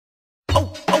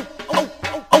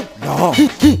no.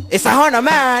 It's a hunter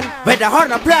man with a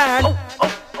hunter plan.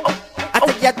 I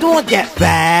think you don't get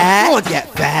fat. Don't get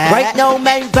fat. Right now,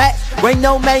 main vet. Right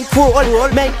now, main cruel.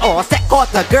 Main all set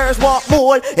cause the girls want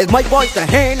more. It's my voice to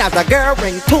hand as a girl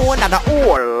ring tune. And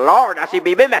oh Lord, I see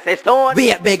baby message tone.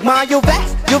 Be a big man, you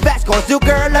vex. You vex cause you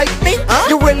girl like me.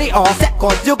 You really all set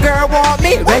cause you girl want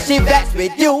me. When she vex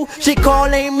with you, she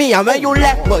calling me. And when you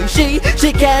left boy, she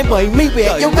can't buy me.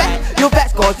 Where you vex? You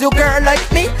vex cause you girl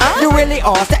like me. You really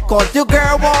all set cause you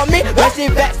girl want me. When she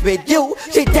vex with you,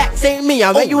 she texting me.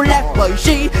 And when you left boy,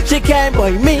 she can't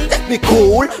buy me. Be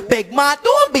cool, big man,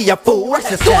 don't be a fool.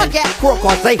 So I get crook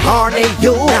cause they horny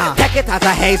you. Take it as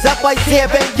a haze up by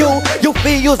saving you. You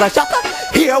feel you's a shutter,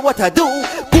 hear what I do.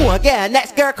 Go again,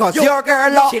 next girl cause your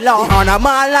girl lost. She lost on a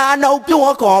man line, no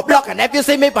don't call block. And if you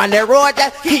see me on the road,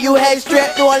 just keep you head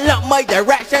straight. Don't look my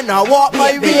direction or walk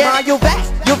my way. You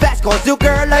vex cause you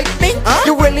girl like me.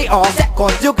 You really all set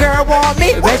cause you girl want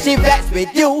me. When she vex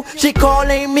with you, she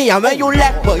calling me. And when you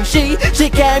left boy, she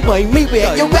can't buy me.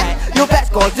 Where you vex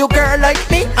cause you girl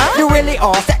like me. You really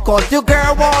all set cause you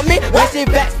girl want me. When she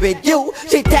vex with you,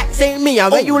 she texting me.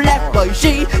 And when you left boy,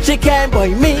 she can't buy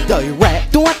me.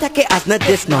 Direct, don't take it as no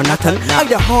this nor nothing. I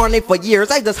just horny for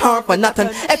years, I just horn for nothing.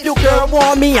 If you girl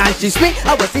want me and she sweet,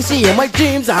 I will see she in my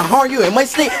dreams and horn you in my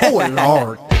sleep. Oh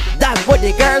Lord, that's what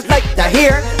the girls like to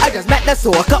hear. I just met the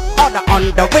soak up all the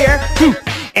underwear.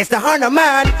 It's the hunter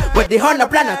man with the hunter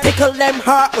plan and tickle them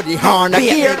heart with the horn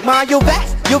gear. Big man, you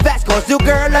vex cause you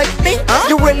girl like me.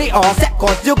 You really all set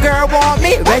cause you girl want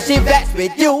me. When she vex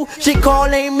with you, she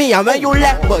calling me. And when you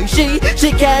left boy, she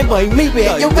can't buy me.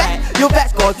 Where you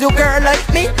vex cause you girl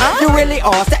like me. You really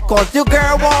all set cause you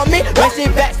girl want me. When she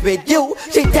vex with you,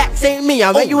 she texting me.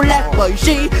 And when you left boy,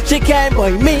 she can't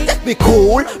buy me. Just be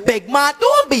cool, big man,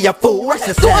 don't be a fool.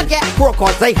 So I get broke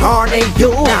cause they horny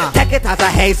you. Take it as a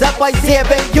haze up by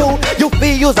saving you. You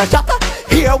feel you's a shutter,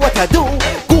 hear what I do.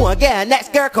 Go again,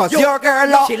 next girl cause your girl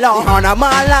lost. She lost on a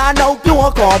man line, no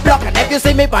don't call block. And if you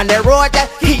see me on the road,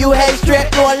 just keep you head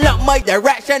straight. Don't look my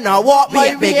direction or walk my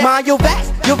way. Big man, you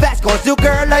vex cause you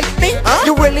girl like me.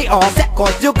 You really all set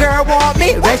cause you girl want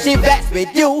me. When she vex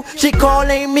with you, she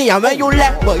calling me. And when you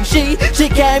left boy, she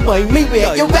can't buy me.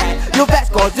 Where you vex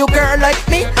cause you girl like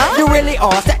me. You really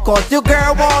all set cause you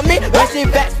girl want me. When she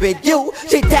vex with you,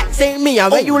 she texting me.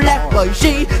 And when you left boy,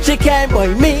 she can't buy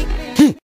me.